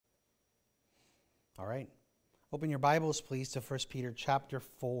All right. Open your Bibles, please, to 1 Peter chapter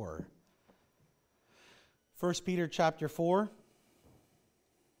 4. 1 Peter chapter 4.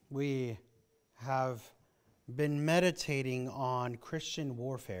 We have been meditating on Christian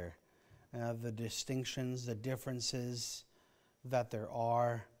warfare, the distinctions, the differences that there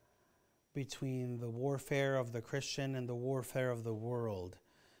are between the warfare of the Christian and the warfare of the world,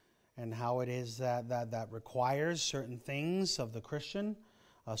 and how it is that requires certain things of the Christian,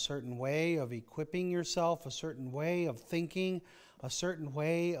 a certain way of equipping yourself, a certain way of thinking, a certain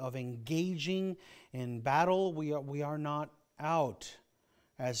way of engaging in battle. We are not out,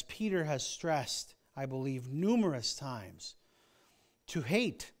 as Peter has stressed, I believe, numerous times, to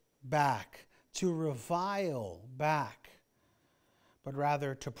hate back, to revile back, but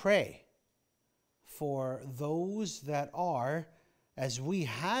rather to pray for those that are, as we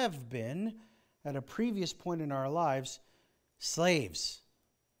have been at a previous point in our lives, slaves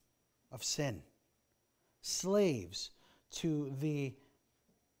of sin, slaves to the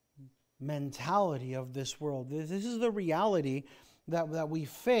mentality of this world. This is the reality that we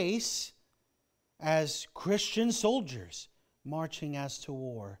face as Christian soldiers marching as to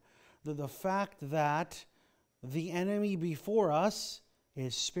war. The fact that the enemy before us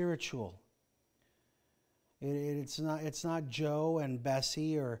is spiritual. It's not Joe and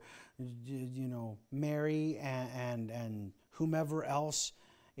Bessie or Mary and whomever else.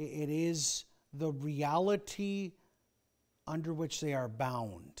 It is the reality under which they are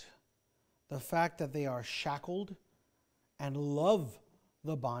bound. The fact that they are shackled and love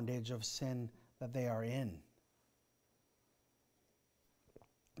the bondage of sin that they are in.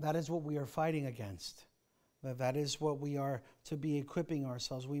 That is what we are fighting against. That is what we are to be equipping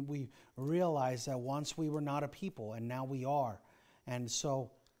ourselves. We realize that once we were not a people and now we are. And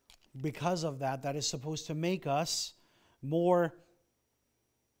so because of that, that is supposed to make us more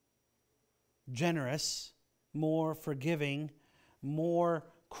generous, more forgiving, more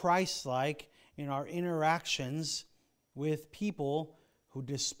Christ-like in our interactions with people who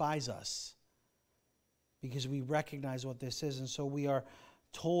despise us, because we recognize what this is. And so we are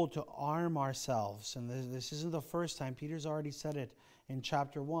told to arm ourselves. And this isn't the first time. Peter's already said it in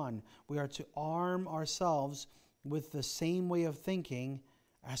chapter 1. We are to arm ourselves with the same way of thinking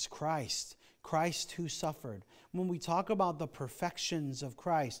as Christ. Christ who suffered. When we talk about the perfections of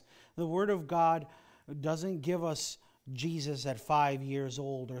Christ, the Word of God doesn't give us Jesus at 5 years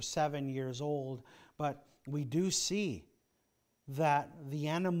old or 7 years old, but we do see that the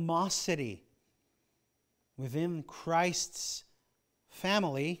animosity within Christ's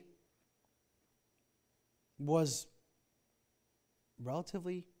family was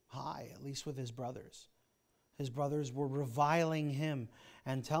relatively high, at least with his brothers. His brothers were reviling him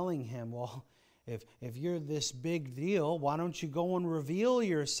and telling him, well, if you're this big deal, why don't you go and reveal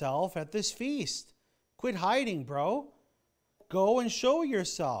yourself at this feast? Quit hiding, bro. Go and show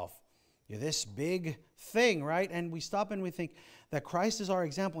yourself. You're this big thing, right? And we stop and we think that Christ is our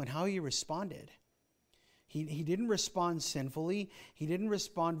example in how he responded. He didn't respond sinfully. He didn't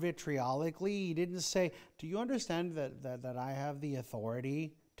respond vitriolically. He didn't say, do you understand that I have the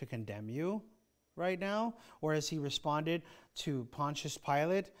authority to condemn you right now? Or as he responded to Pontius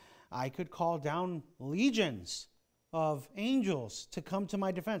Pilate, I could call down legions of angels to come to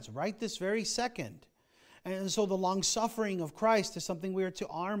my defense right this very second. And so the long-suffering of Christ is something we are to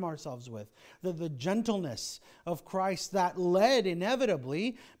arm ourselves with. The gentleness of Christ that led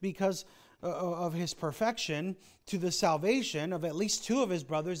inevitably, because of his perfection, to the salvation of at least two of his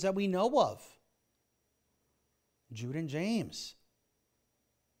brothers that we know of, Jude and James.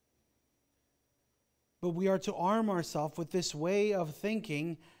 But we are to arm ourselves with this way of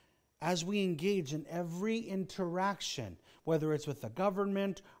thinking as we engage in every interaction, whether it's with the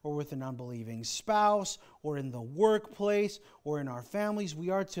government or with an unbelieving spouse or in the workplace or in our families. We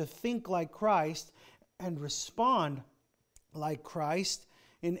are to think like Christ and respond like Christ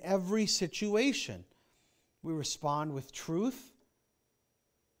in every situation. We respond with truth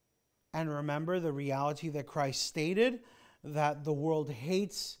and remember the reality that Christ stated, that the world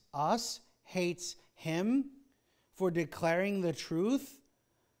hates us, hates him for declaring the truth,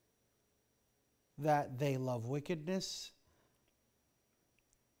 that they love wickedness.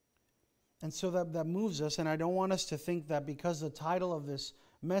 And so that moves us, and I don't want us to think that because the title of this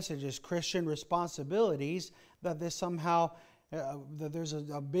message is Christian Responsibilities, that this somehow, that there's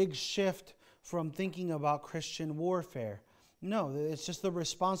a big shift from thinking about Christian warfare. No, it's just the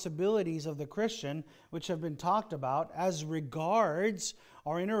responsibilities of the Christian, which have been talked about as regards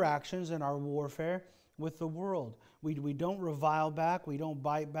our interactions and our warfare with the world. We don't revile back, we don't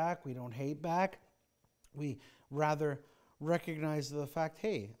bite back, we don't hate back. We rather recognize the fact,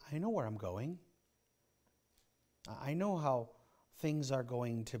 hey, I know where I'm going. I know how things are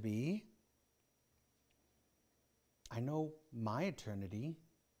going to be. I know my eternity,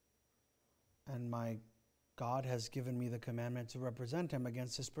 and my God has given me the commandment to represent him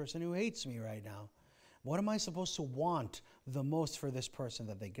against this person who hates me right now. What am I supposed to want the most for this person?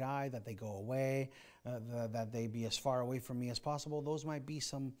 That they die, that they go away, that they be as far away from me as possible? Those might be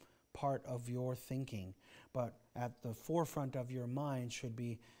some part of your thinking. But at the forefront of your mind should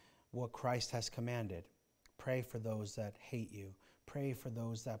be what Christ has commanded. Pray for those that hate you. Pray for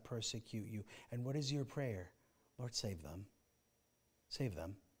those that persecute you. And what is your prayer? Lord, save them. Save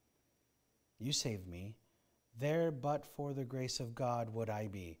them. You saved me. There but for the grace of God would I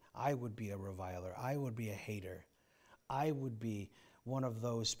be. I would be a reviler. I would be a hater. I would be one of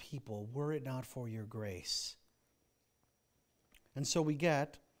those people were it not for your grace. And so we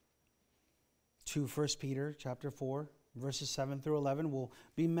get to 1 Peter chapter 4, verses 7 through 11. We'll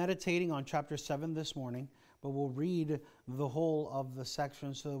be meditating on chapter 7 this morning, but we'll read the whole of the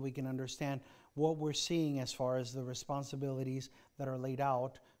section so that we can understand what we're seeing as far as the responsibilities that are laid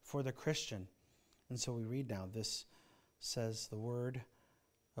out for the Christian. And so we read now, this says the word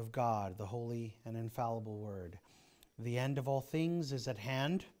of God, the holy and infallible word. The end of all things is at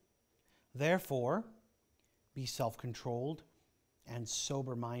hand. Therefore, be self-controlled and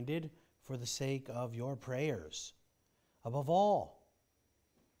sober-minded for the sake of your prayers. Above all,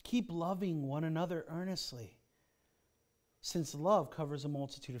 keep loving one another earnestly, since love covers a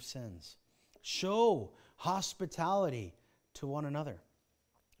multitude of sins. Show hospitality to one another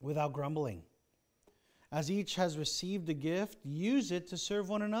without grumbling. As each has received a gift, use it to serve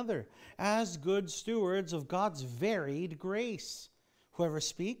one another as good stewards of God's varied grace. Whoever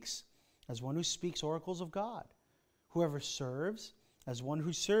speaks, as one who speaks oracles of God. Whoever serves, as one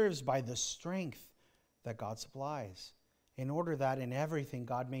who serves by the strength that God supplies, in order that in everything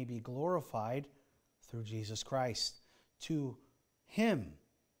God may be glorified through Jesus Christ. To him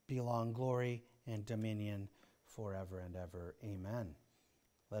belong glory and dominion forever and ever. Amen.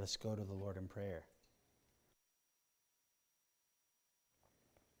 Let us go to the Lord in prayer.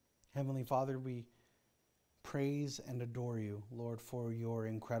 Heavenly Father, we praise and adore you, Lord, for your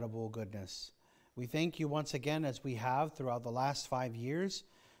incredible goodness. We thank you once again, as we have throughout the last 5 years,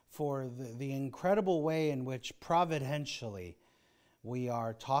 for the incredible way in which providentially we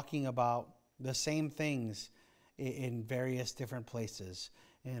are talking about the same things in various different places.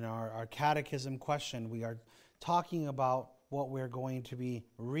 In our catechism question, we are talking about what we're going to be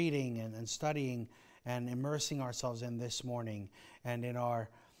reading and studying and immersing ourselves in this morning. And in our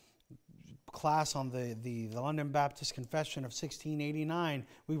class on the London Baptist Confession of 1689,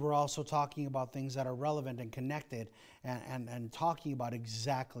 we were also talking about things that are relevant and connected and talking about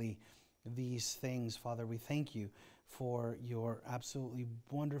exactly these things. Father, we thank you for your absolutely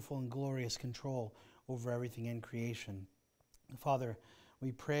wonderful and glorious control over everything in creation. Father,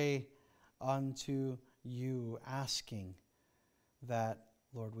 we pray unto you, asking that,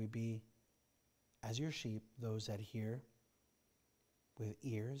 Lord, we be as your sheep, those that hear with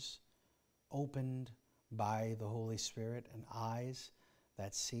ears opened by the Holy Spirit and eyes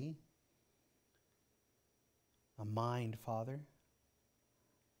that see, a mind, Father,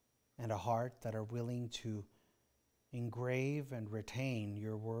 and a heart that are willing to engrave and retain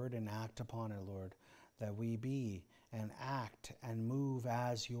your word and act upon it, Lord, that we be and act and move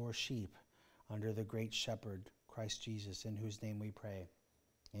as your sheep under the great shepherd, Christ Jesus, in whose name we pray.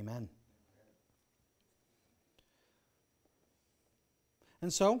 Amen.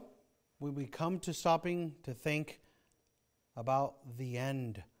 And so, when we come to stopping to think about the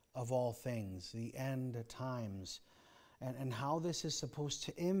end of all things, the end times, and how this is supposed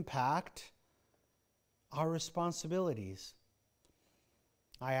to impact our responsibilities,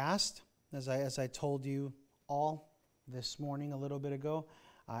 I asked, as I told you all this morning a little bit ago,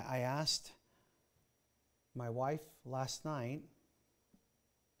 I asked my wife last night,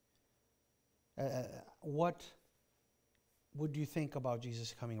 what would you think about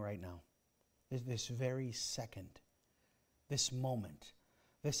Jesus coming right now? This very second, this moment,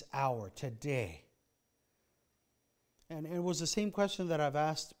 this hour, today. And it was the same question that I've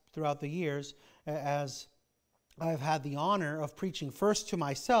asked throughout the years, as I've had the honor of preaching first to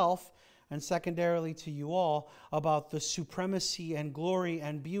myself and secondarily to you all about the supremacy and glory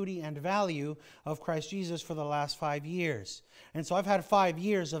and beauty and value of Christ Jesus for the last 5 years. And so I've had 5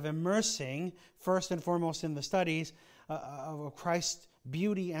 years of immersing, first and foremost in the studies of Christ's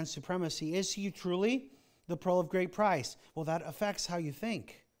beauty and supremacy. Is he truly the pearl of great price? Well, that affects how you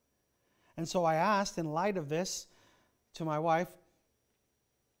think. And so I asked, in light of this, to my wife,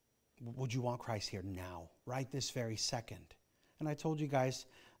 would you want Christ here now, right this very second? And I told you guys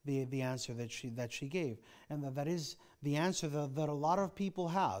the answer that she gave. And that is the answer that a lot of people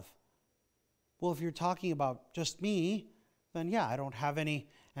have. Well, if you're talking about just me, then yeah, I don't have any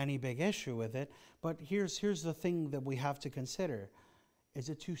big issue with it. But here's the thing that we have to consider. Is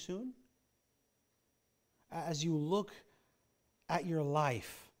it too soon? As you look at your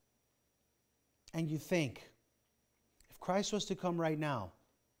life and you think, if Christ was to come right now,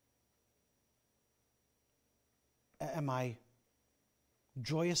 am I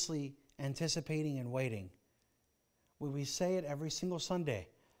joyously anticipating and waiting? We say it every single Sunday.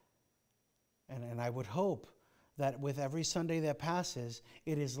 And I would hope that with every Sunday that passes,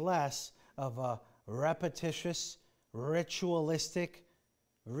 it is less of a repetitious, ritualistic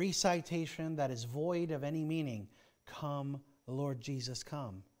recitation that is void of any meaning. Come, Lord Jesus,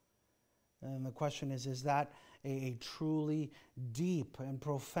 come. And the question is that a truly deep and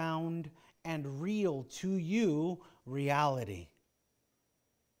profound and real to you reality?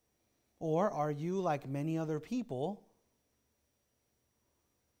 Or are you, like many other people,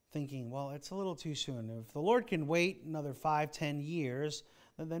 thinking, well, it's a little too soon. If the Lord can wait another 5-10 years,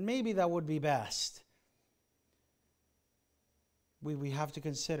 then maybe that would be best. We have to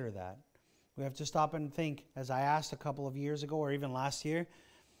consider that. We have to stop and think, as I asked a couple of years ago or even last year,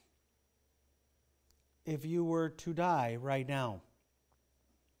 if you were to die right now,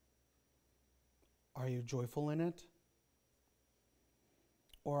 are you joyful in it?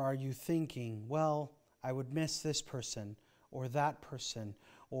 Or are you thinking, well, I would miss this person or that person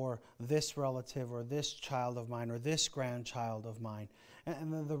or this relative or this child of mine or this grandchild of mine?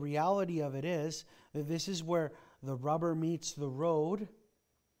 And the reality of it is that this is where the rubber meets the road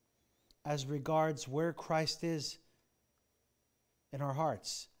as regards where Christ is in our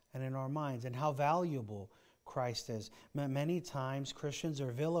hearts and in our minds and how valuable Christ is. Many times Christians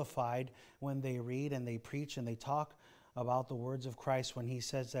are vilified when they read and they preach and they talk about the words of Christ when he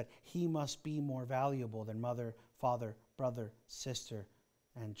says that he must be more valuable than mother, father, brother, sister,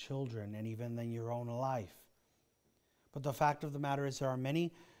 and children, and even than your own life. But the fact of the matter is there are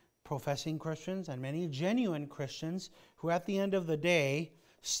many professing Christians and many genuine Christians who at the end of the day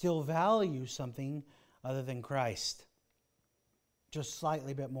still value something other than Christ. Just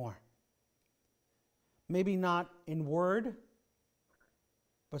slightly bit more. Maybe not in word,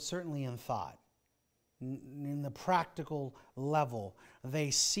 but certainly in thought. In the practical level, they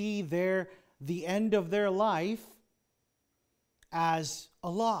see the end of their life as a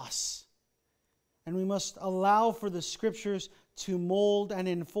loss. And we must allow for the Scriptures to mold and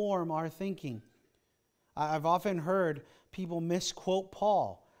inform our thinking. I've often heard people misquote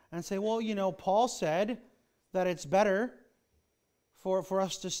Paul and say, well, Paul said that it's better for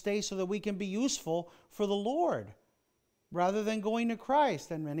us to stay so that we can be useful for the Lord rather than going to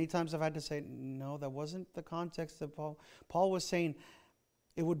Christ. And many times I've had to say, no, that wasn't the context of Paul. Paul was saying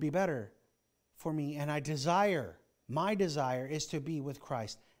it would be better for me, and my desire is to be with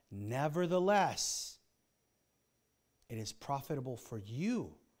Christ. Nevertheless, it is profitable for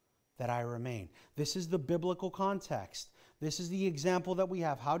you that I remain. This is the biblical context. This is the example that we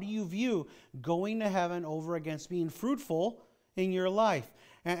have. How do you view going to heaven over against being fruitful in your life?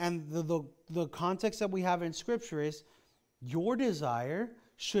 And the context that we have in Scripture is your desire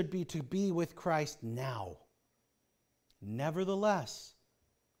should be to be with Christ now. Nevertheless,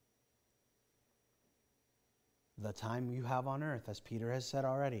 the time you have on earth, as Peter has said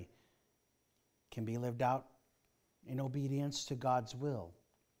already, can be lived out in obedience to God's will.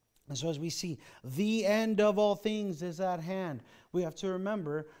 And so as we see, the end of all things is at hand. We have to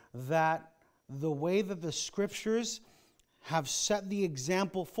remember that the way that the Scriptures have set the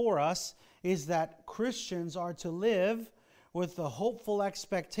example for us is that Christians are to live with the hopeful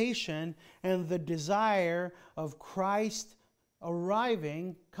expectation and the desire of Christ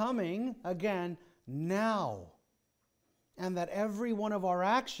arriving, coming again now. And that every one of our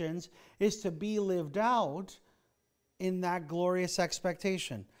actions is to be lived out in that glorious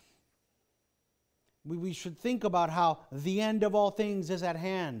expectation. We should think about how the end of all things is at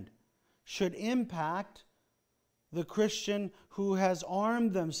hand should impact the Christian who has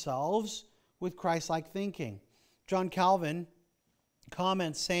armed themselves with Christ-like thinking. John Calvin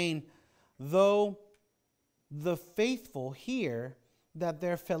comments saying, though the faithful hear that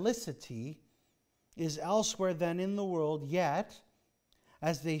their felicity is elsewhere than in the world, yet,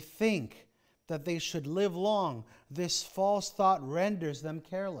 as they think that they should live long, this false thought renders them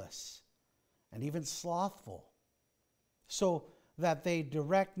careless and even slothful, so that they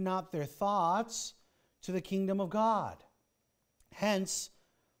direct not their thoughts to the kingdom of God. Hence,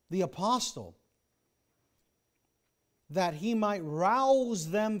 the apostle, that he might rouse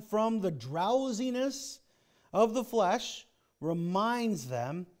them from the drowsiness of the flesh, reminds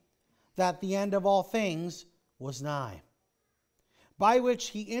them that the end of all things was nigh, by which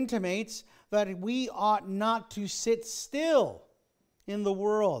he intimates that we ought not to sit still in the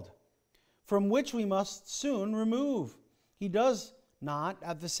world, from which we must soon remove. He does not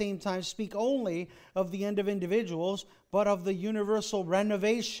at the same time speak only of the end of individuals, but of the universal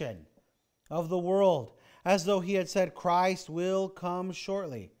renovation of the world, as though he had said, Christ will come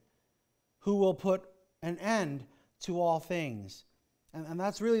shortly, who will put an end to all things. And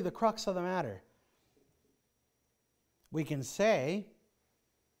that's really the crux of the matter. We can say,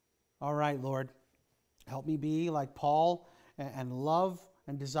 all right, Lord, help me be like Paul and love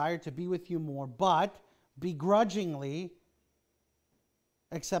and desire to be with you more, but begrudgingly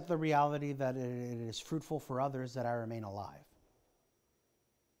accept the reality that it is fruitful for others that I remain alive.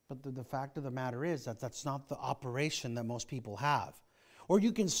 But the fact of the matter is that that's not the operation that most people have. Or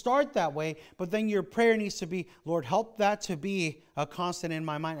you can start that way, but then your prayer needs to be, Lord, help that to be a constant in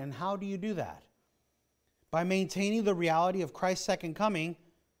my mind. And how do you do that? By maintaining the reality of Christ's second coming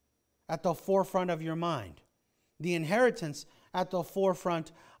at the forefront of your mind. The inheritance at the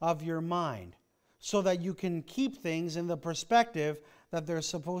forefront of your mind. So that you can keep things in the perspective that they're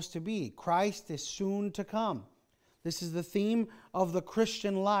supposed to be. Christ is soon to come. This is the theme of the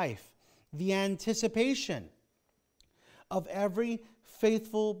Christian life. The anticipation of every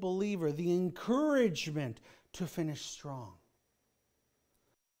faithful believer. The encouragement to finish strong.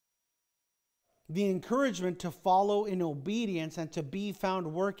 The encouragement to follow in obedience and to be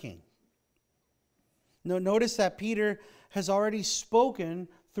found working. Now, notice that Peter has already spoken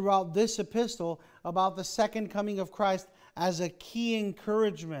throughout this epistle about the second coming of Christ as a key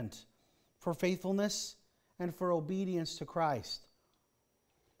encouragement for faithfulness and for obedience to Christ.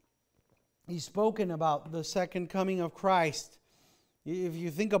 He's spoken about the second coming of Christ. If you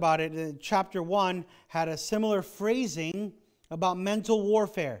think about it, chapter 1 had a similar phrasing about mental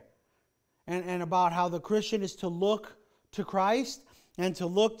warfare and about how the Christian is to look to Christ and to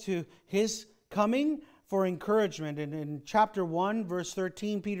look to his coming for encouragement. And in chapter 1, verse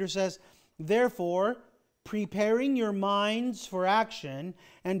 13, Peter says, therefore, preparing your minds for action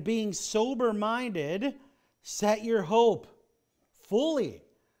and being sober-minded, set your hope fully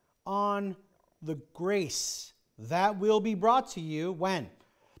on the grace that will be brought to you when?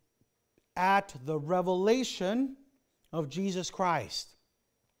 At the revelation of Jesus Christ.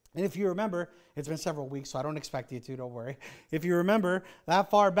 And if you remember, it's been several weeks, so I don't expect you to, don't worry. If you remember that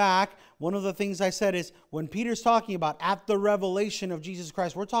far back, one of the things I said is when Peter's talking about at the revelation of Jesus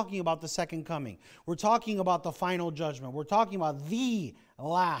Christ, we're talking about the second coming. We're talking about the final judgment. We're talking about the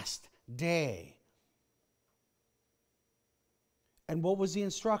last day. And what was the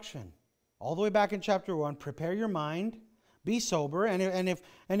instruction? All the way back in chapter 1, prepare your mind, be sober, and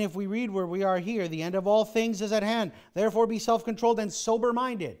if we read where we are here, the end of all things is at hand. Therefore be self-controlled and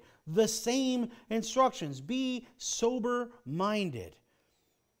sober-minded. The same instructions. Be sober-minded.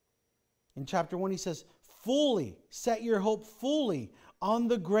 In chapter 1 he says, fully, set your hope fully on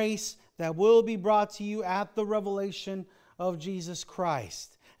the grace that will be brought to you at the revelation of Jesus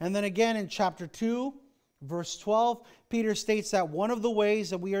Christ. And then again in chapter 2, verse 12, Peter states that one of the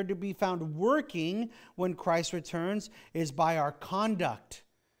ways that we are to be found working when Christ returns is by our conduct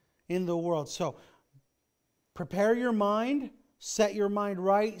in the world. So, prepare your mind, set your mind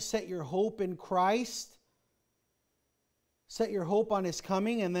right, set your hope in Christ, set your hope on His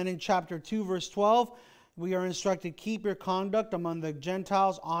coming. And then in chapter 2, verse 12, we are instructed, keep your conduct among the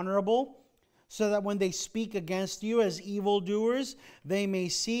Gentiles honorable, so that when they speak against you as evildoers, they may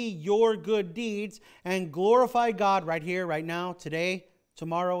see your good deeds and glorify God right here, right now, today,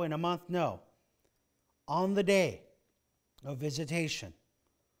 tomorrow, in a month. No. On the day of visitation.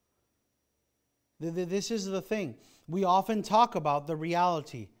 This is the thing. We often talk about the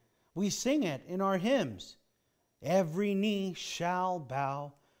reality. We sing it in our hymns. Every knee shall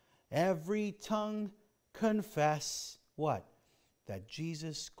bow, every tongue confess, what? That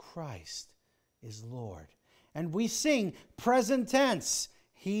Jesus Christ is Lord. And we sing present tense.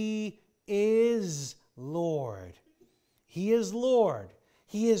 He is Lord. He is Lord.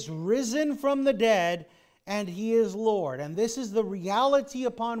 He is risen from the dead and He is Lord. And this is the reality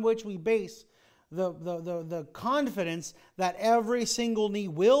upon which we base the confidence that every single knee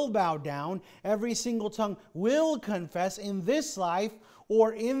will bow down, every single tongue will confess in this life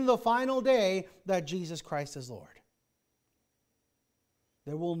or in the final day that Jesus Christ is Lord.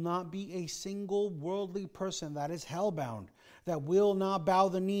 There will not be a single worldly person that is hellbound that will not bow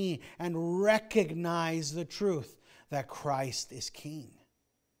the knee and recognize the truth that Christ is King.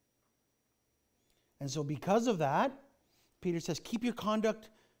 And so because of that, Peter says, keep your conduct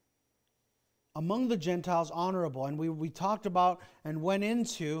among the Gentiles honorable. And we talked about and went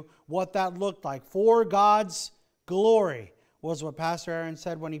into what that looked like. For God's glory was what Pastor Aaron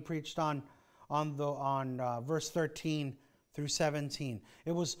said when he preached on verse 13 through 17.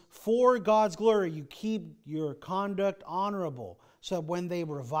 It was for God's glory. You keep your conduct honorable, so that when they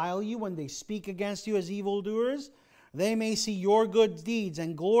revile you, when they speak against you as evildoers, they may see your good deeds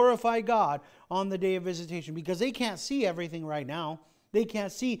and glorify God on the day of visitation. Because they can't see everything right now. They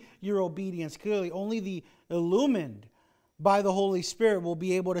can't see your obedience clearly. Only the illumined by the Holy Spirit will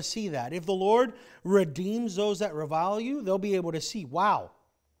be able to see that. If the Lord redeems those that revile you, they'll be able to see, wow,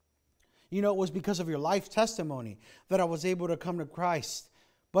 it was because of your life testimony that I was able to come to Christ.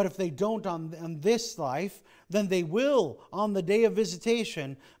 But if they don't on this life, then they will on the day of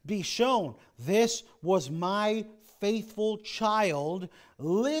visitation be shown, this was my faithful child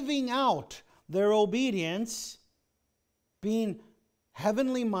living out their obedience, being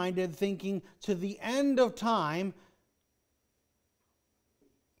heavenly minded, thinking to the end of time.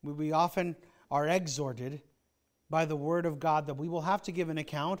 We often are exhorted by the word of God that we will have to give an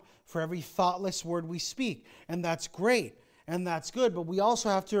account for every thoughtless word we speak. And that's great and that's good. But we also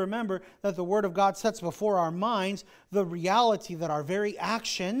have to remember that the word of God sets before our minds the reality that our very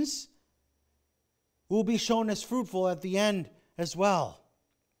actions will be shown as fruitful at the end as well.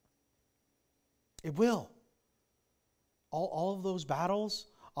 It will. All of those battles,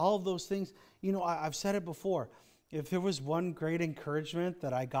 all of those things, I've said it before. If there was one great encouragement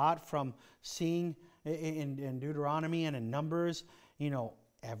that I got from seeing in Deuteronomy and in Numbers,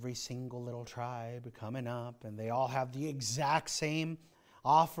 every single little tribe coming up, and they all have the exact same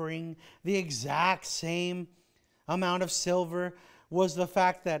offering, the exact same amount of silver, was the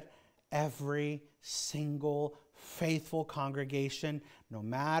fact that every single faithful congregation, no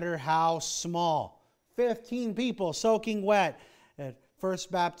matter how small, 15 people soaking wet at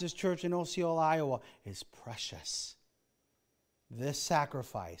First Baptist Church in Osceola, Iowa, is precious. This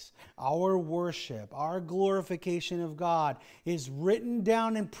sacrifice, our worship, our glorification of God is written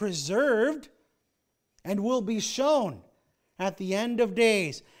down and preserved and will be shown at the end of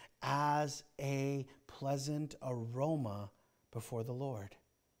days as a pleasant aroma before the Lord.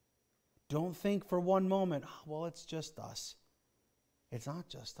 Don't think for one moment, well, it's just us. It's not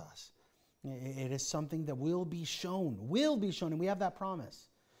just us. It is something that will be shown, and we have that promise.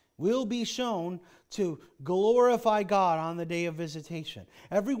 Will be shown to glorify God on the day of visitation.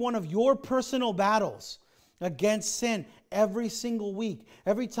 Every one of your personal battles against sin every single week,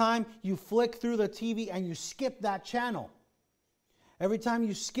 every time you flick through the TV and you skip that channel, every time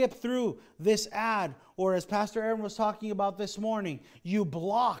you skip through this ad, or as Pastor Aaron was talking about this morning, you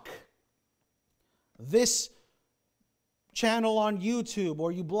block this channel on YouTube,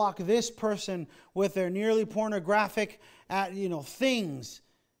 or you block this person with their nearly pornographic things,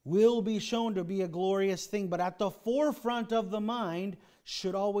 will be shown to be a glorious thing. But at the forefront of the mind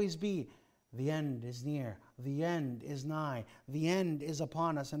should always be, the end is near, the end is nigh, the end is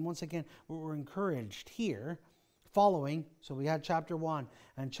upon us. And once again, we're encouraged here, following, so we had chapter 1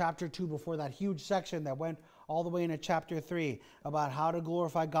 and chapter 2 before that huge section that went all the way into chapter 3 about how to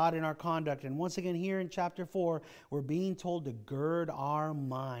glorify God in our conduct. And once again here in chapter 4, we're being told to gird our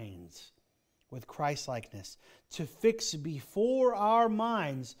minds with Christ-likeness, to fix before our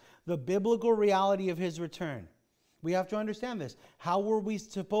minds the biblical reality of His return. We have to understand this. How were we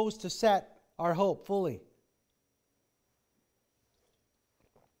supposed to set our hope fully?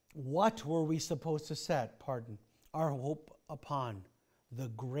 What were we supposed to set, our hope upon? The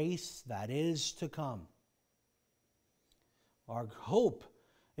grace that is to come. Our hope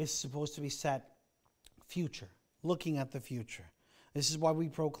is supposed to be set future, looking at the future. This is why we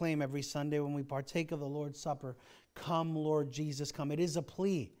proclaim every Sunday when we partake of the Lord's Supper, "Come, Lord Jesus, come." It is a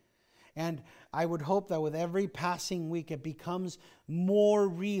plea. And I would hope that with every passing week it becomes more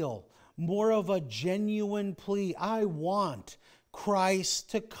real, more of a genuine plea. I want Christ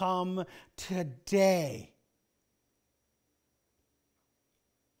to come today.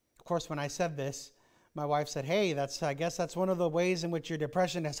 Of course, when I said this, my wife said, "Hey, I guess that's one of the ways in which your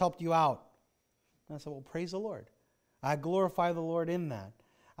depression has helped you out." And I said, "Well, praise the Lord. I glorify the Lord in that.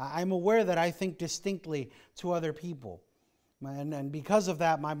 I'm aware that I think distinctly to other people. And because of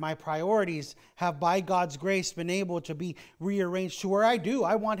that, my priorities have, by God's grace, been able to be rearranged to where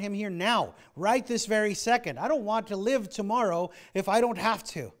I want Him here now, right this very second. I don't want to live tomorrow if I don't have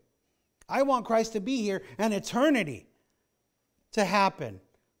to. I want Christ to be here and eternity to happen.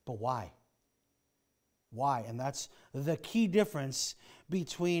 But why? Why? And that's the key difference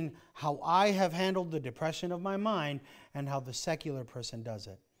between how I have handled the depression of my mind and how the secular person does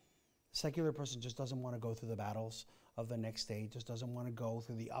it. The secular person just doesn't want to go through the battles of the next day. He just doesn't want to go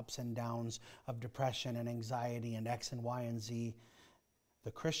through the ups and downs of depression and anxiety and X and Y and Z.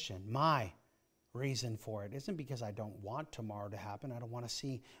 The Christian, my reason for it isn't because I don't want tomorrow to happen. I don't want to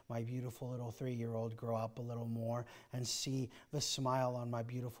see my beautiful little 3-year-old grow up a little more and see the smile on my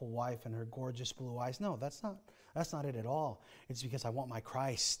beautiful wife and her gorgeous blue eyes. No, that's not it at all. It's because I want my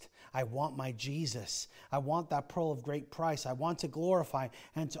Christ. I want my Jesus. I want that pearl of great price. I want to glorify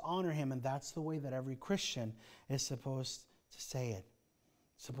and to honor him. And that's the way that every Christian is supposed to say it,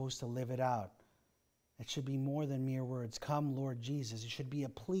 supposed to live it out. It should be more than mere words. Come, Lord Jesus. It should be a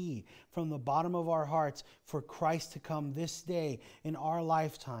plea from the bottom of our hearts for Christ to come this day in our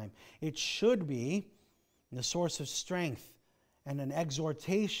lifetime. It should be the source of strength and an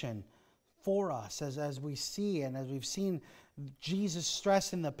exhortation for us as we see and as we've seen Jesus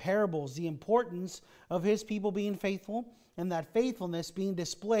stress in the parables the importance of his people being faithful, and that faithfulness being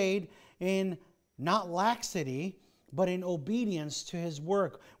displayed in not laxity, but in obedience to his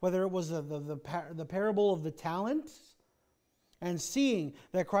work. Whether it was the parable of the talents, and seeing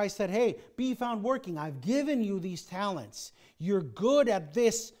that Christ said, hey, be found working. I've given you these talents. You're good at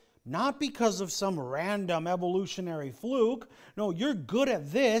this, not because of some random evolutionary fluke. No, you're good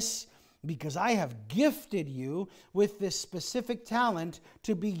at this because I have gifted you with this specific talent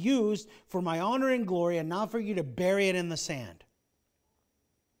to be used for my honor and glory, and not for you to bury it in the sand.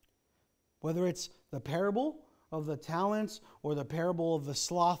 Whether it's the parable of the talents or the parable of the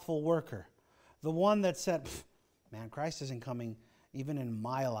slothful worker, the one that said, man, Christ isn't coming even in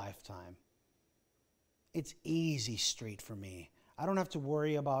my lifetime. It's easy street for me. I don't have to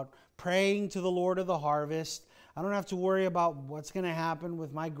worry about praying to the Lord of the harvest. I don't have to worry about what's going to happen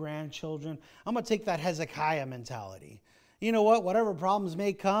with my grandchildren. I'm going to take that Hezekiah mentality. You know what? Whatever problems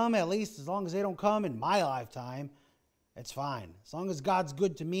may come, at least as long as they don't come in my lifetime, it's fine. As long as God's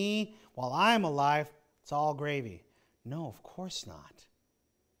good to me while I'm alive, it's all gravy. No, of course not.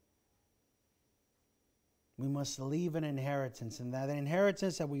 We must leave an inheritance, and that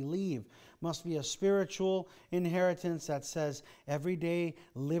inheritance that we leave must be a spiritual inheritance that says every day,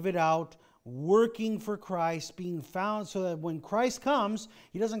 live it out, working for Christ, being found, so that when Christ comes,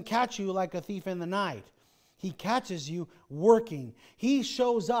 he doesn't catch you like a thief in the night. He catches you working. He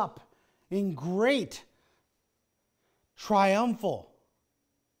shows up in great, triumphal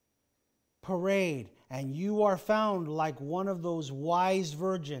parade, and you are found like one of those wise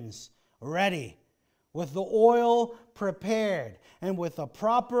virgins, ready, with the oil prepared, and with a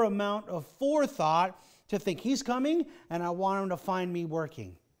proper amount of forethought to think he's coming, and I want him to find me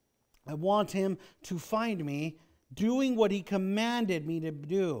working. I want him to find me doing what he commanded me to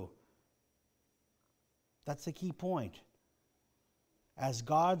do. That's the key point. As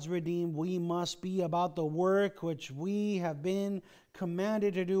God's redeemed, we must be about the work which we have been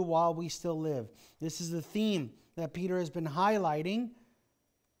commanded to do while we still live. This is the theme that Peter has been highlighting.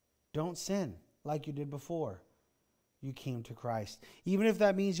 Don't sin like you did before you came to Christ. Even if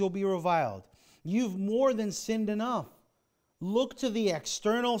that means you'll be reviled. You've more than sinned enough. Look to the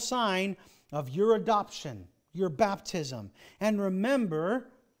external sign of your adoption, your baptism, and remember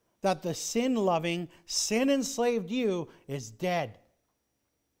that the sin-loving, sin-enslaved you is dead.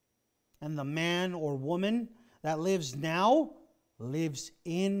 And the man or woman that lives now lives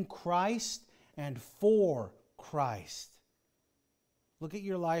in Christ and for Christ. Look at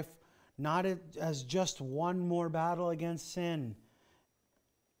your life not as just one more battle against sin,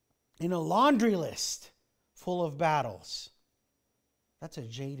 in a laundry list full of battles. That's a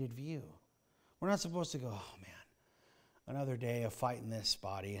jaded view. We're not supposed to go, oh man, another day of fighting this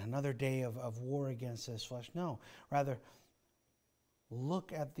body, another day of war against this flesh. No, rather,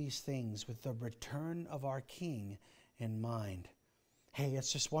 look at these things with the return of our King in mind. Hey,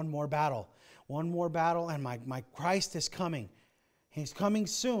 it's just one more battle, and my Christ is coming. He's coming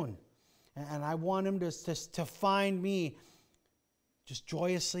soon. And I want him to find me just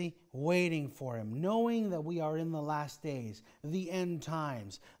joyously waiting for him, knowing that we are in the last days, the end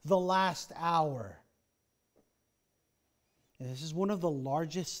times, the last hour. And this is one of the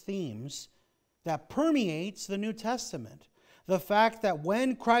largest themes that permeates the New Testament. The fact that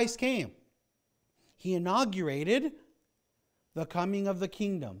when Christ came, he inaugurated the coming of the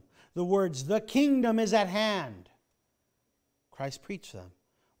kingdom. The words, the kingdom is at hand. Christ preached them.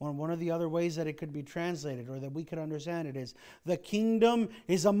 One of the other ways that it could be translated or that we could understand it is, the kingdom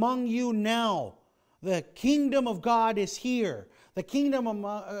is among you now. The kingdom of God is here. The kingdom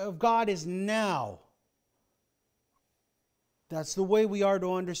of God is now. That's the way we are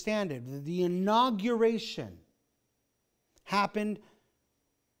to understand it. The inauguration happened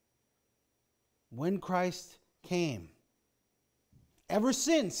when Christ came. Ever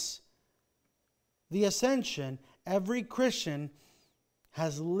since the ascension, Every Christian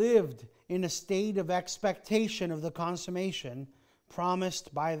has lived in a state of expectation of the consummation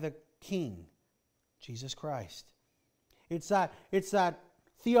promised by the King, Jesus Christ. It's that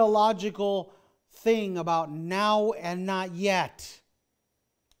theological thing about now and not yet.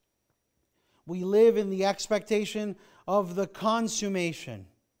 We live in the expectation of the consummation,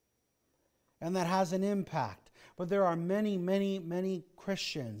 and that has an impact. But there are many, many, many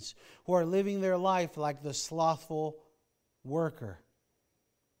Christians who are living their life like the slothful worker.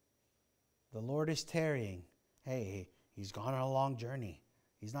 The Lord is tarrying. Hey, He's gone on a long journey.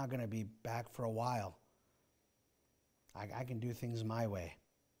 He's not going to be back for a while. I can do things my way.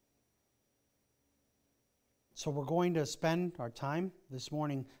 So we're going to spend our time this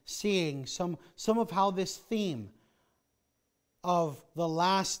morning seeing some of how this theme of the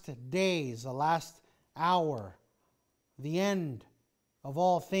last days, the last hour, the end of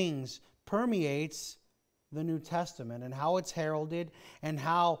all things permeates the New Testament, and how it's heralded, and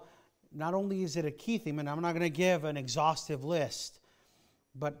how not only is it a key theme, and I'm not going to give an exhaustive list,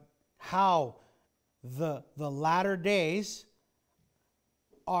 but how the latter days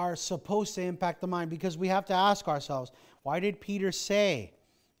are supposed to impact the mind. Because we have to ask ourselves, why did Peter say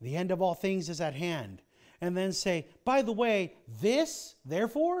the end of all things is at hand? And then say, by the way, this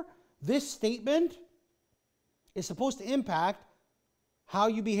statement is supposed to impact how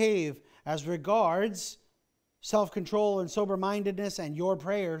you behave as regards self-control and sober-mindedness and your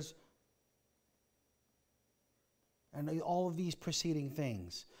prayers and all of these preceding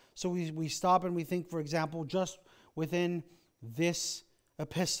things. So we stop and we think, for example, just within this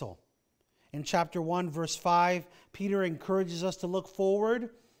epistle. In chapter 1, verse 5, Peter encourages us to look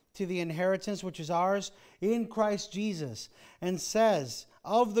forward to the inheritance which is ours in Christ Jesus, and says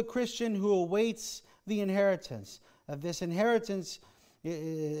of the Christian who awaits the inheritance, that this inheritance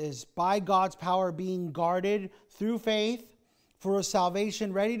is by God's power being guarded through faith for a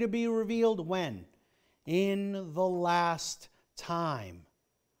salvation ready to be revealed when? In the last time.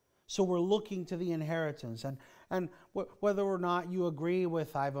 So we're looking to the inheritance. And whether or not you agree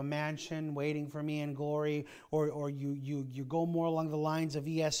with I have a mansion waiting for me in glory, or you go more along the lines of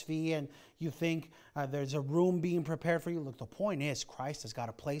ESV and you think there's a room being prepared for you. Look, the point is Christ has got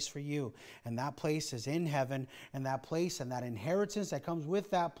a place for you, and that place is in heaven, and that place and that inheritance that comes with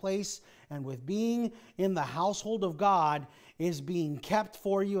that place and with being in the household of God is being kept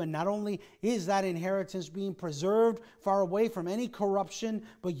for you. And not only is that inheritance being preserved far away from any corruption,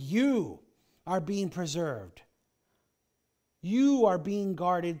 but you are being preserved. You are being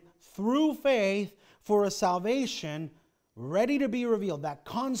guarded through faith for a salvation ready to be revealed, that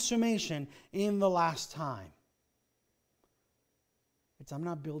consummation in the last time. I'm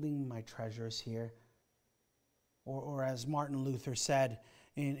not building my treasures here. Or as Martin Luther said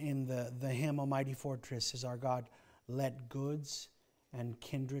in the hymn, "A Mighty Fortress is our God, let goods and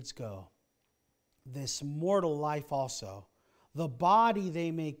kindreds go. This mortal life also, the body they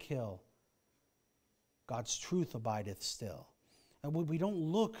may kill. God's truth abideth still." And we don't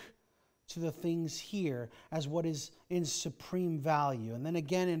look to the things here as what is in supreme value. And then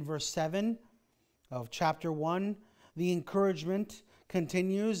again in verse 7 of chapter 1, the encouragement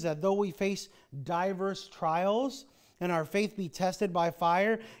continues that though we face diverse trials and our faith be tested by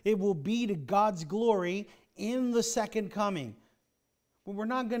fire, it will be to God's glory in the second coming. But we're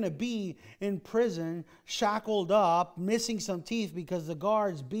not going to be in prison, shackled up, missing some teeth because the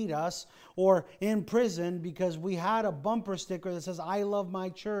guards beat us, or in prison because we had a bumper sticker that says, "I love my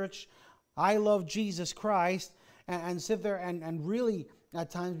church, I love Jesus Christ," and sit there and really at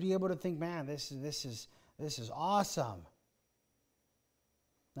times be able to think, man, this is awesome.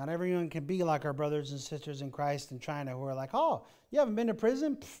 Not everyone can be like our brothers and sisters in Christ in China who are like, "Oh, you haven't been to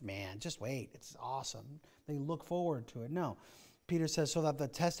prison? Pff, man, just wait. It's awesome." They look forward to it. No. Peter says, "So that the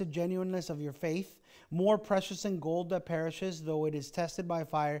tested genuineness of your faith, more precious than gold that perishes, though it is tested by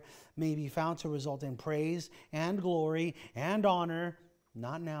fire, may be found to result in praise and glory and honor,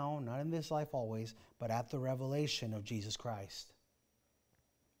 not now, not in this life always, but at the revelation of Jesus Christ."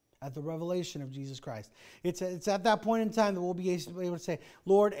 At the revelation of Jesus Christ. It's at that point in time that we'll be able to say,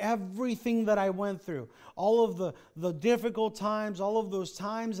 "Lord, everything that I went through, all of the difficult times, all of those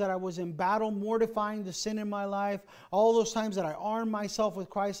times that I was in battle mortifying the sin in my life, all those times that I armed myself with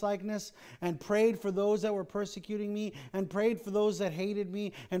Christ-likeness and prayed for those that were persecuting me, and prayed for those that hated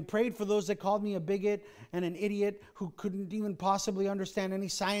me, and prayed for those that called me a bigot and an idiot who couldn't even possibly understand any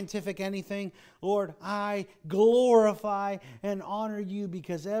scientific anything. Lord, I glorify and honor you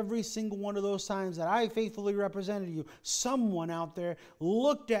because every single one of those times that I faithfully represented you, someone out there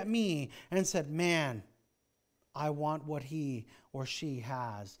looked at me and said, man, I want what he or she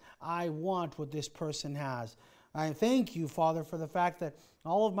has. I want what this person has. I thank you, Father, for the fact that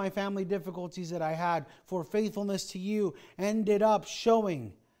all of my family difficulties that I had for faithfulness to you ended up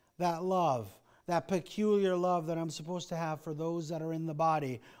showing that love, that peculiar love that I'm supposed to have for those that are in the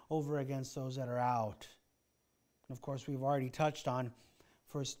body over against those that are out. And of course, we've already touched on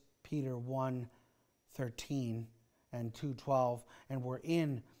 1 Peter 1:13 and 2:12, and we're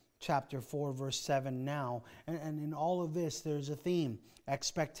in chapter 4, verse 7 now. And in all of this, there's a theme: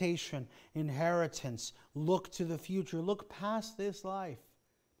 expectation, inheritance, look to the future, look past this life.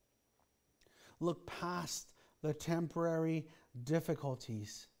 Look past the temporary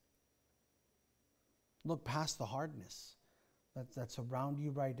difficulties. Look past the hardness that's around you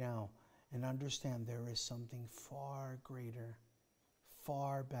right now and understand there is something far greater,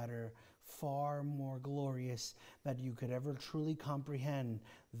 far better, far more glorious that you could ever truly comprehend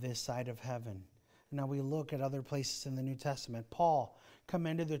this side of heaven. Now we look at other places in the New Testament. Paul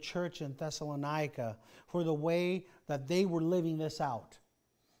commended the church in Thessalonica for the way that they were living this out.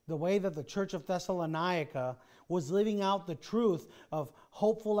 The way that the church of Thessalonica was living out the truth of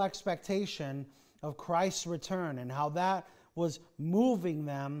hopeful expectation of Christ's return, and how that was moving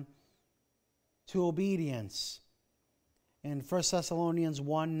them to obedience. In 1 Thessalonians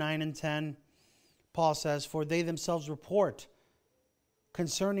 1:9 and 10, Paul says, "For they themselves report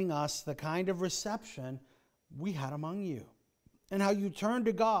concerning us the kind of reception we had among you, and how you turned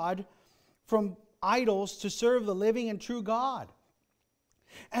to God from idols to serve the living and true God,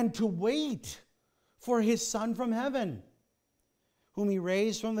 and to wait for his Son from heaven, whom he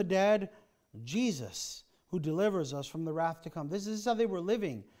raised from the dead, Jesus, who delivers us from the wrath to come." This is how they were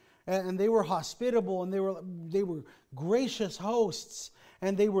living. And they were hospitable, and they were gracious hosts,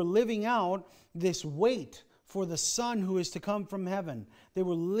 and they were living out this wait for the Son who is to come from heaven. They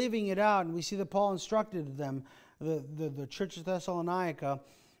were living it out, and we see that Paul instructed them, the church of Thessalonica,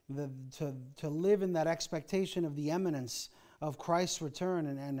 to live in that expectation of the imminence of Christ's return.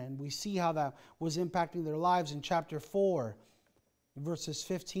 And we see how that was impacting their lives in chapter 4. Verses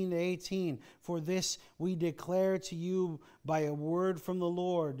 15 to 18, "For this we declare to you by a word from the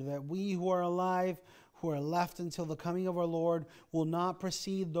Lord, that we who are alive, who are left until the coming of our Lord, will not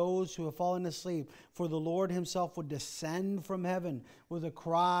precede those who have fallen asleep. For the Lord himself would descend from heaven with a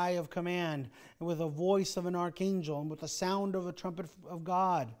cry of command, and with a voice of an archangel, and with the sound of a trumpet of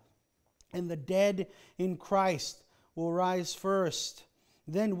God. And the dead in Christ will rise first.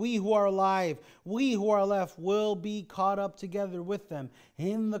 Then we who are alive, we who are left, will be caught up together with them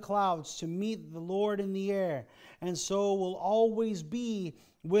in the clouds to meet the Lord in the air, and so will always be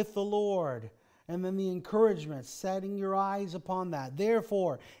with the Lord." And then the encouragement, setting your eyes upon that.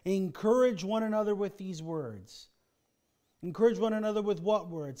 "Therefore, encourage one another with these words." Encourage one another with what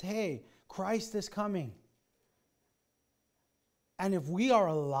words? Hey, Christ is coming. And if we are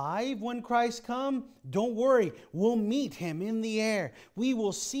alive when Christ comes, don't worry. We'll meet him in the air. We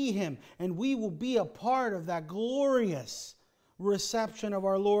will see him, and we will be a part of that glorious reception of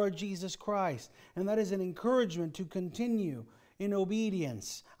our Lord Jesus Christ. And that is an encouragement to continue in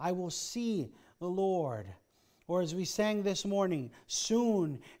obedience. I will see the Lord. Or as we sang this morning,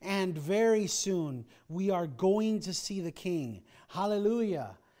 soon and very soon we are going to see the King.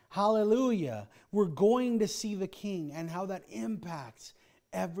 Hallelujah. Hallelujah. We're going to see the King, and how that impacts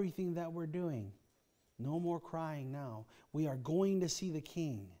everything that we're doing. No more crying now. We are going to see the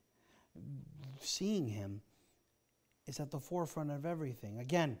King. Seeing him is at the forefront of everything.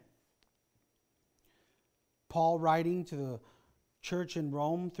 Again, Paul, writing to the church in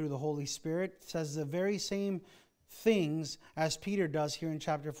Rome through the Holy Spirit, says the very same things as Peter does here in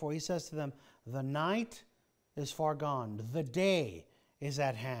chapter 4. He says to them, "The night is far gone. The day is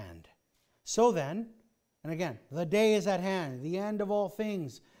at hand. So then," and again, the day is at hand. The end of all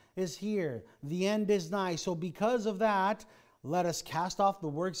things is here. The end is nigh. So because of that, let us cast off the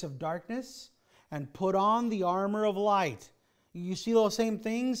works of darkness and put on the armor of light. You see those same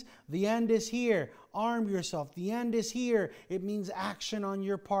things? The end is here. Arm yourself. The end is here. It means action on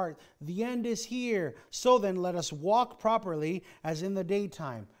your part. The end is here. So then let us walk properly as in the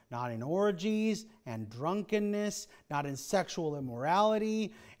daytime, not in orgies and drunkenness, not in sexual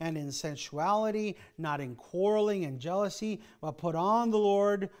immorality and in sensuality, not in quarreling and jealousy, but put on the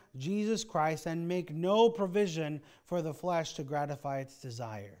Lord Jesus Christ and make no provision for the flesh to gratify its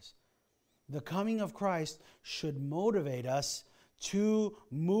desires. The coming of Christ should motivate us to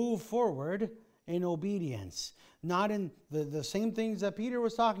move forward in obedience. Not in the same things that Peter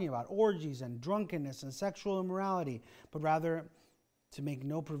was talking about, orgies and drunkenness and sexual immorality, but rather to make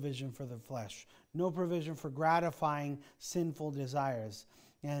no provision for the flesh, no provision for gratifying sinful desires.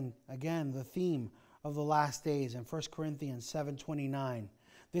 And again, the theme of the last days in 1 Corinthians 7:29,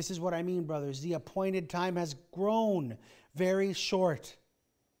 This is what I mean, brothers. The appointed time has grown very short.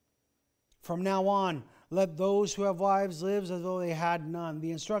 From now on, let those who have wives live as though they had none.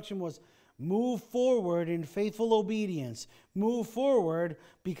 The instruction was, move forward in faithful obedience. Move forward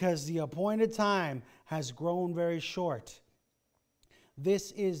because the appointed time has grown very short.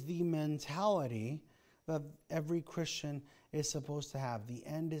 This is the mentality that every Christian is supposed to have. The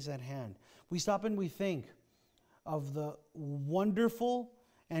end is at hand. We stop and we think of the wonderful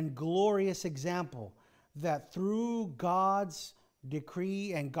and glorious example that through God's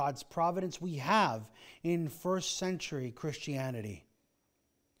decree and God's providence we have in first century Christianity.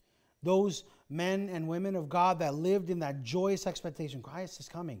 Those men and women of God that lived in that joyous expectation. Christ is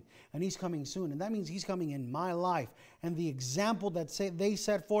coming, and He's coming soon. And that means He's coming in my life. And the example that they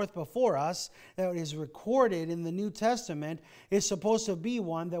set forth before us, that is recorded in the New Testament, is supposed to be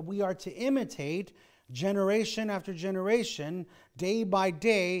one that we are to imitate generation after generation, day by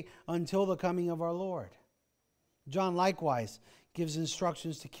day, until the coming of our Lord. John likewise gives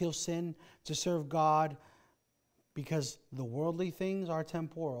instructions to kill sin, to serve God, because the worldly things are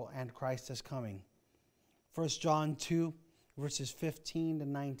temporal and Christ is coming. 1 John 2, verses 15 to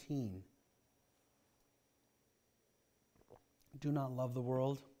 19. Do not love the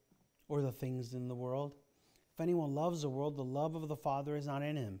world or the things in the world. If anyone loves the world, the love of the Father is not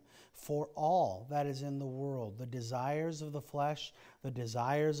in him. For all that is in the world, the desires of the flesh, the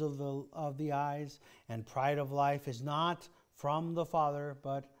desires of the eyes, and pride of life is not from the Father,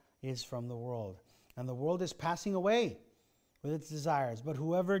 but is from the world. And the world is passing away with its desires, but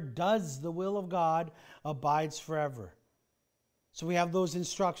whoever does the will of God abides forever. So we have those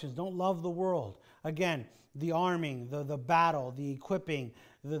instructions. Don't love the world. Again, the arming, the battle, the equipping,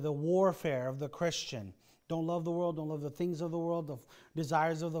 the warfare of the Christian. Don't love the world. Don't love the things of the world, the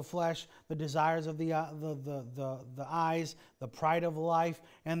desires of the flesh, the desires of the eyes, the pride of life.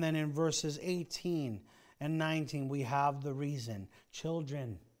 And then in verses 18 and 19, we have the reason.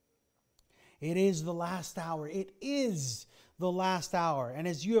 Children, it is the last hour. It is the last hour. And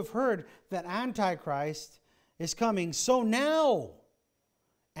as you have heard that Antichrist is coming, so now,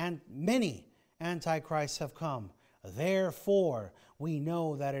 and many Antichrists have come. Therefore, we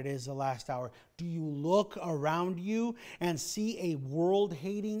know that it is the last hour. Do you look around you and see a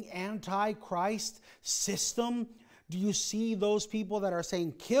world-hating Antichrist system? Do you see those people that are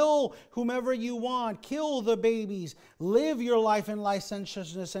saying, kill whomever you want, kill the babies, live your life in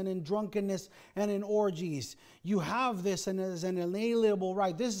licentiousness and in drunkenness and in orgies? You have this and as an inalienable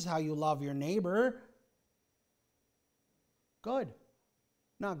right. This is how you love your neighbor. Good.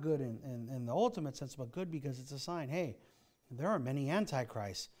 Not good in the ultimate sense, but good because it's a sign. Hey, there are many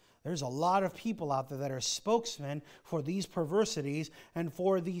antichrists. There's a lot of people out there that are spokesmen for these perversities and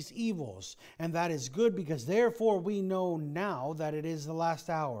for these evils. And that is good because therefore we know now that it is the last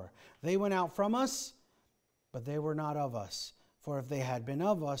hour. They went out from us, but they were not of us. For if they had been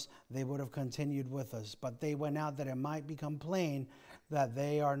of us, they would have continued with us. But they went out that it might become plain that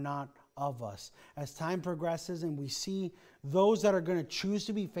they are not of us. As time progresses and we see those that are going to choose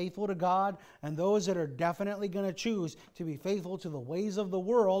to be faithful to God and those that are definitely going to choose to be faithful to the ways of the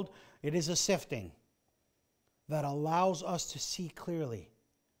world, it is a sifting that allows us to see clearly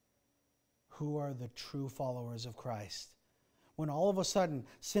who are the true followers of Christ. When all of a sudden,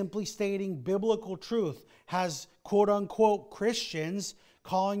 simply stating biblical truth has quote-unquote Christians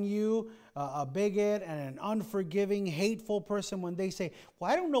calling you a bigot and an unforgiving, hateful person when they say,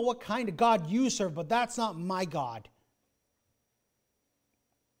 well, I don't know what kind of God you serve, but that's not my God.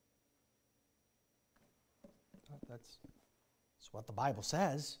 That's what the Bible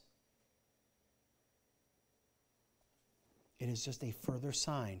says. It is just a further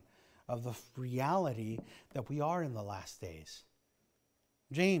sign of the reality that we are in the last days.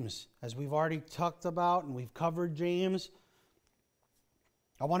 James, as we've already talked about and we've covered James,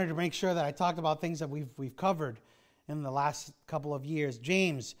 I wanted to make sure that I talked about things that we've covered in the last couple of years.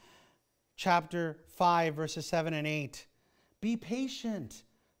 James chapter 5, verses 7 and 8. Be patient,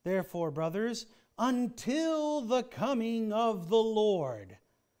 therefore, brothers, until the coming of the Lord.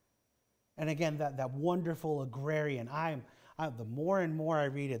 And again, that wonderful agrarian. The more and more I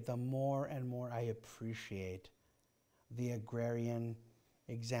read it, the more and more I appreciate the agrarian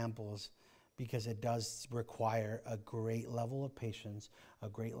examples, because it does require a great level of patience, a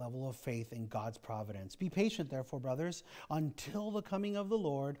great level of faith in God's providence. Be patient, therefore, brothers, until the coming of the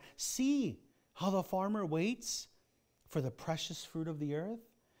Lord. See how the farmer waits for the precious fruit of the earth,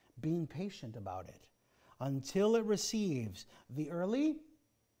 being patient about it, until it receives the early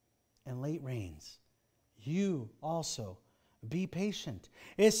and late rains. You also be patient.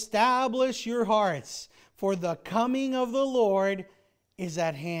 Establish your hearts, for the coming of the Lord is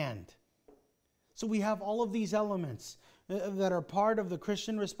at hand. So we have all of these elements that are part of the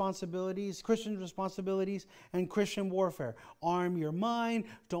Christian responsibilities and Christian warfare. Arm your mind,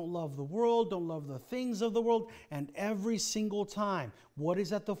 don't love the world, don't love the things of the world, and every single time, what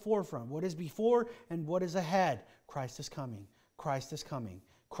is at the forefront? What is before and what is ahead? Christ is coming. Christ is coming.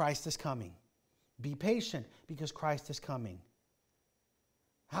 Christ is coming. Be patient because Christ is coming.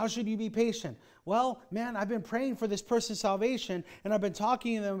 How should you be patient? Well, man, I've been praying for this person's salvation and I've been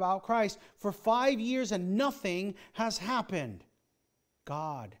talking to them about Christ for 5 years and nothing has happened.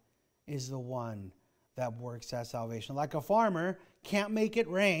 God is the one that works that salvation. Like a farmer can't make it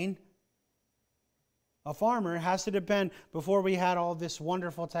rain. A farmer has to depend, before we had all this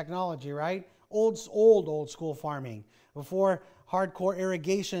wonderful technology, right? Old school farming. Before hardcore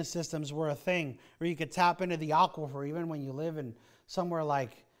irrigation systems were a thing, where you could tap into the aquifer even when you live in somewhere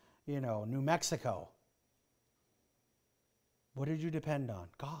like, New Mexico. What did you depend on?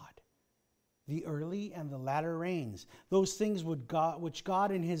 God. The early and the latter rains. Those things which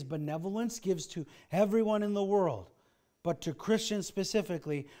God in His benevolence gives to everyone in the world, but to Christians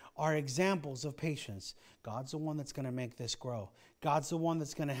specifically, are examples of patience. God's the one that's going to make this grow. God's the one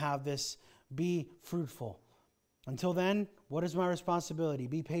that's going to have this be fruitful. Until then, what is my responsibility?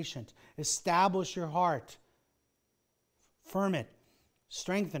 Be patient. Establish your heart. Firm it.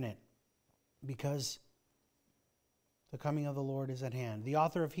 Strengthen it. Because the coming of the Lord is at hand. The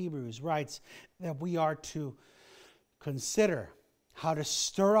author of Hebrews writes that we are to consider how to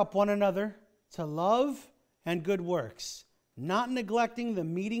stir up one another to love and good works, not neglecting the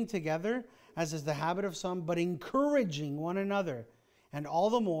meeting together, as is the habit of some, but encouraging one another, and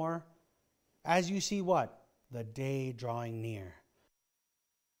all the more as you see what? The day drawing near.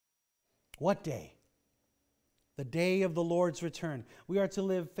 What day? The day of the Lord's return. We are to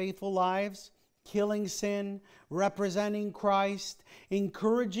live faithful lives, killing sin, representing Christ,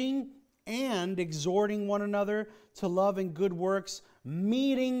 encouraging and exhorting one another to love and good works,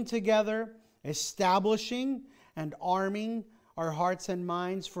 meeting together, establishing and arming our hearts and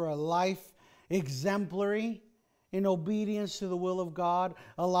minds for a life exemplary in obedience to the will of God,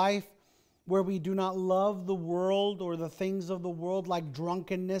 a life where we do not love the world or the things of the world, like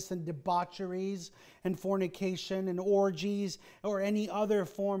drunkenness and debaucheries and fornication and orgies or any other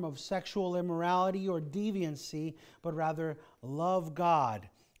form of sexual immorality or deviancy, but rather love God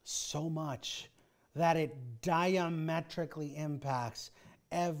so much that it diametrically impacts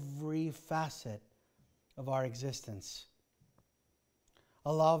every facet of our existence.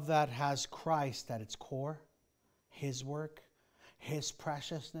 A love that has Christ at its core, His work, His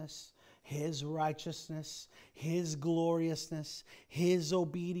preciousness, His righteousness, His gloriousness, His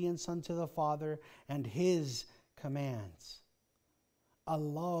obedience unto the Father, and His commands. A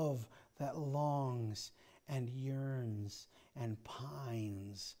love that longs and yearns and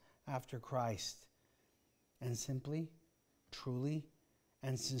pines after Christ, and simply, truly,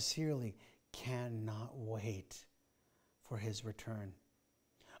 and sincerely cannot wait for His return.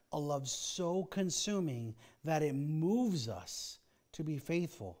 A love so consuming that it moves us to be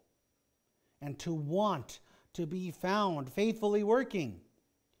faithful and to want to be found faithfully working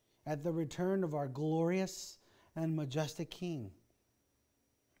at the return of our glorious and majestic King.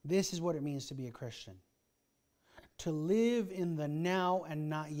 This is what it means to be a Christian. To live in the now and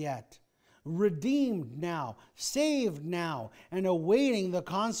not yet. Redeemed now, saved now, and awaiting the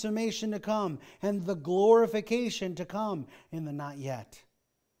consummation to come and the glorification to come in the not yet.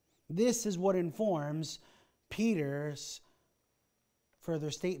 This is what informs Peter's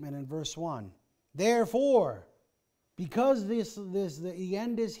further statement in verse 1. Therefore, because the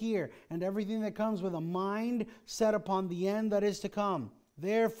end is here, and everything that comes with a mind set upon the end that is to come,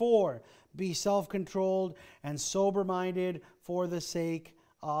 therefore, be self-controlled and sober-minded for the sake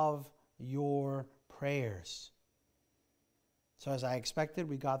of your prayers. So as I expected,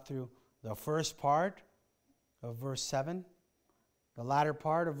 we got through the first part of verse 7. The latter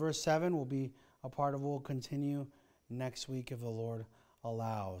part of verse 7 will be a part of we'll continue next week if the Lord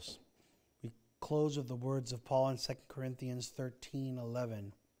allows. We close with the words of Paul in 2 Corinthians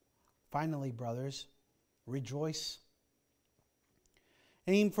 13:11. Finally, brothers, rejoice.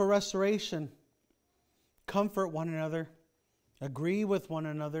 Aim for restoration. Comfort one another. Agree with one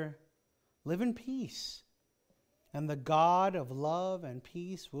another. Live in peace. And the God of love and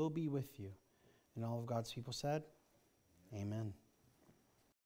peace will be with you. And all of God's people said, Amen.